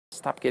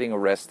stop getting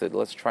arrested.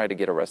 Let's try to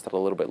get arrested a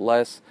little bit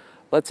less.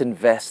 Let's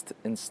invest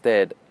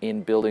instead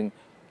in building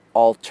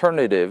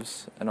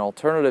alternatives, an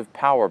alternative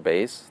power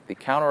base, the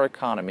counter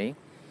economy,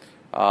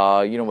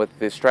 with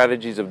the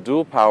strategies of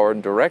dual power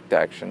and direct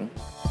action.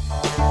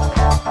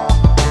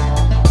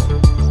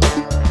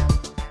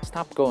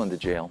 Stop going to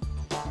jail.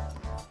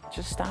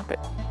 Just stop it.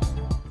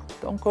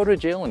 Don't go to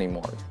jail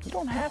anymore. You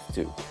don't have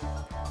to.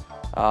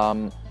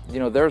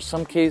 There are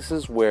some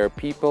cases where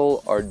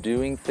people are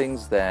doing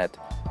things that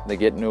they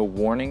get no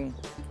warning.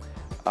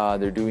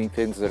 They're doing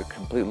things that are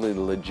completely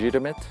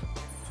legitimate.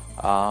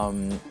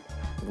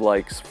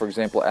 Like, for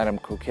example, Adam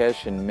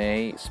Kokesh in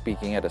May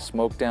speaking at a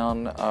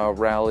Smokedown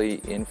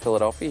rally in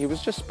Philadelphia. He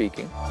was just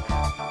speaking,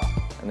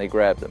 and they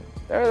grabbed him.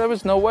 There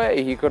was no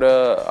way he could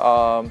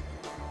have.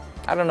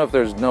 I don't know if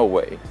there's no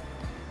way,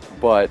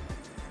 but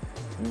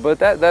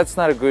that's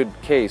not a good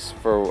case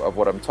of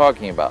what I'm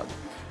talking about.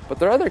 But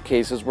there are other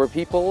cases where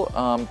people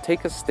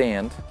take a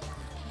stand,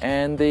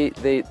 and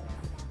the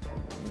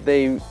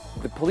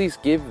police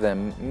give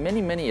them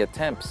many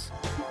attempts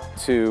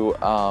to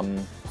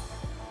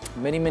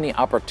many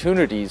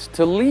opportunities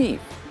to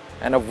leave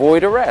and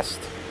avoid arrest.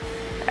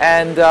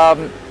 And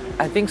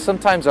I think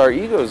sometimes our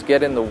egos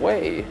get in the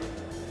way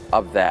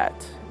of that.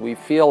 We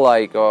feel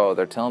like, oh,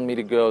 they're telling me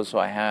to go, so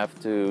I have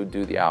to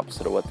do the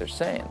opposite of what they're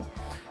saying.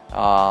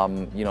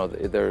 I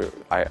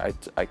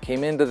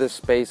came into this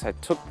space, I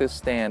took this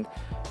stand,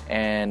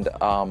 and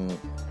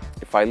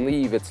if I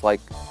leave, it's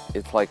like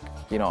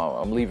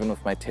I'm leaving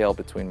with my tail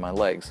between my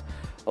legs.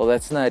 Well,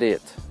 that's not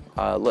it.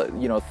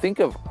 Think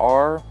of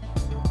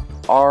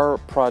our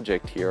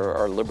project here,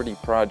 our Liberty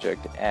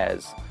Project,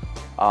 as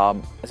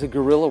a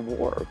guerrilla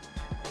war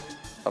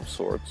of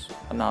sorts,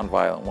 a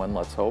nonviolent one,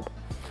 let's hope.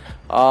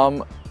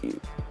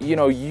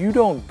 You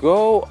don't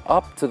go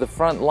up to the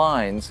front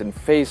lines and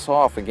face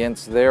off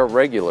against their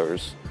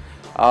regulars,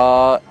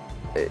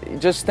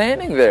 just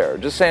standing there,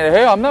 just saying,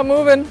 hey, I'm not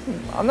moving,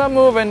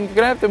 you're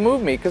gonna have to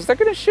move me, because they're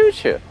gonna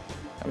shoot you.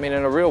 I mean,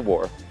 in a real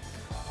war.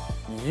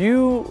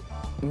 You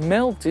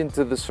melt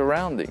into the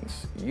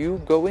surroundings,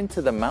 you go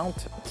into the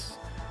mountains,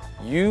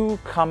 you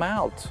come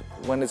out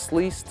when it's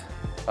least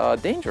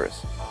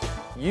dangerous.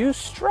 You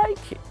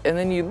strike and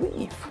then you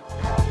leave.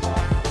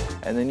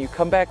 And then you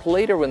come back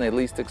later when they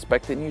least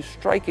expect it, and you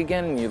strike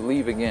again and you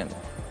leave again.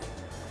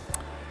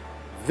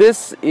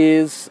 This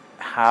is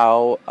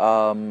how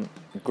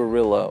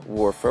guerrilla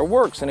warfare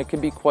works, and it can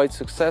be quite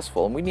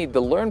successful. And we need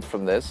to learn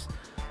from this,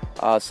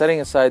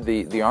 setting aside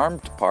the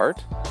armed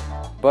part.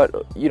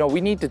 But, we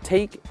need to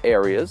take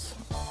areas,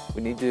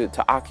 we need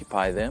to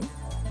occupy them,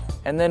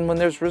 and then when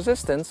there's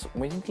resistance,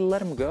 we need to let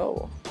them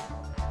go.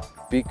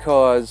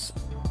 Because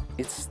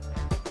it's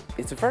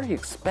very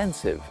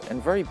expensive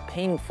and very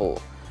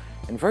painful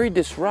and very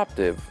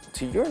disruptive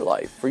to your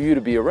life for you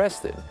to be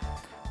arrested.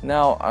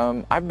 Now,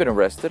 I've been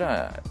arrested.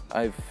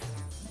 I've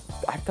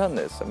done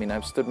this. I mean,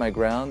 I've stood my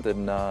ground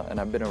and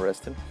I've been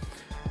arrested.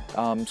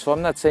 So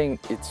I'm not saying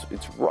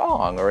it's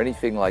wrong or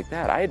anything like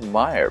that. I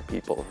admire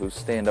people who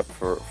stand up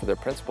for their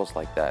principles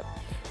like that.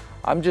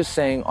 I'm just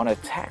saying, on a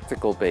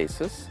tactical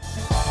basis,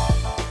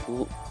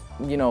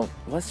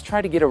 let's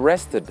try to get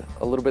arrested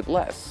a little bit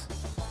less.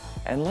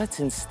 And let's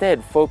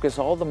instead focus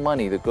all the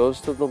money that goes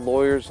to the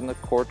lawyers and the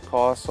court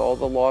costs, all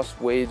the lost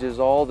wages,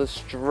 all the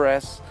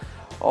stress,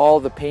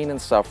 all the pain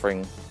and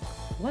suffering.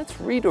 Let's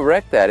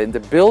redirect that into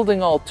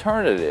building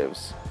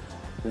alternatives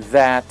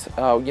that,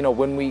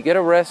 when we get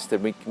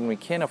arrested, we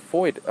can't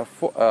avoid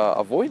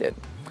it.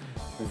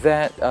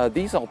 That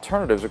these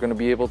alternatives are going to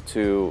be able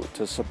to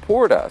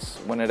support us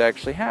when it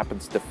actually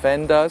happens,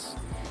 defend us,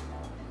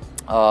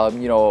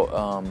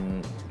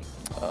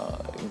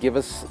 give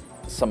us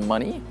some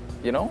money,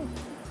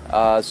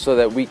 so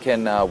that we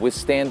can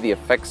withstand the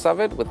effects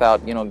of it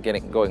without,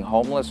 going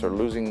homeless or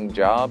losing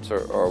jobs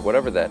or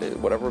whatever that is,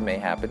 whatever may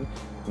happen.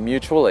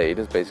 Mutual aid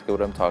is basically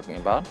what I'm talking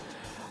about.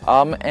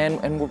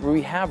 And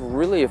we have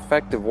really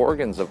effective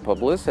organs of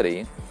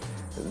publicity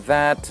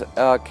that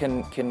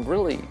can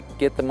really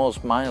get the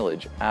most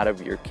mileage out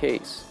of your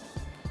case.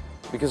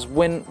 Because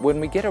when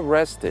we get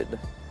arrested,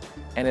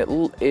 and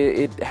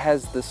it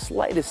has the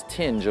slightest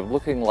tinge of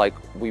looking like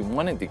we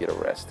wanted to get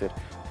arrested,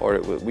 or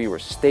we were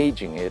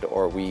staging it,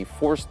 or we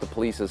forced the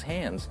police's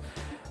hands,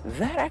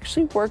 that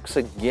actually works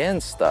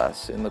against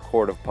us in the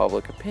court of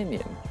public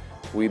opinion.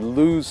 We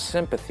lose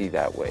sympathy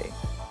that way.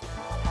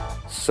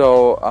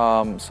 So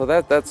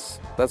that's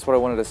what I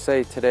wanted to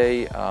say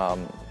today.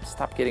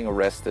 Stop getting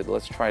arrested.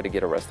 Let's try to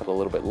get arrested a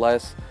little bit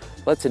less.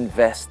 Let's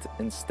invest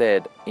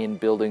instead in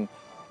building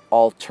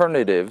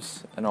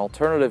alternatives, an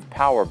alternative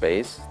power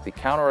base, the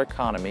counter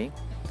economy,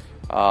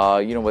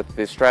 with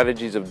the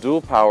strategies of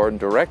dual power and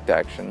direct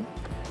action,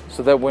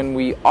 so that when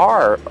we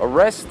are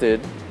arrested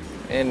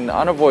in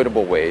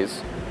unavoidable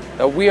ways,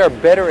 that we are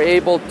better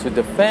able to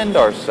defend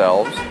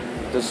ourselves,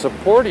 to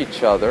support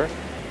each other,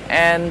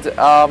 and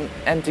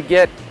to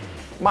get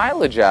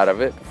mileage out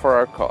of it for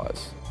our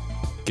cause.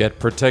 Get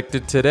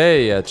protected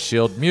today at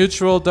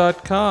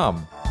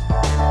shieldmutual.com.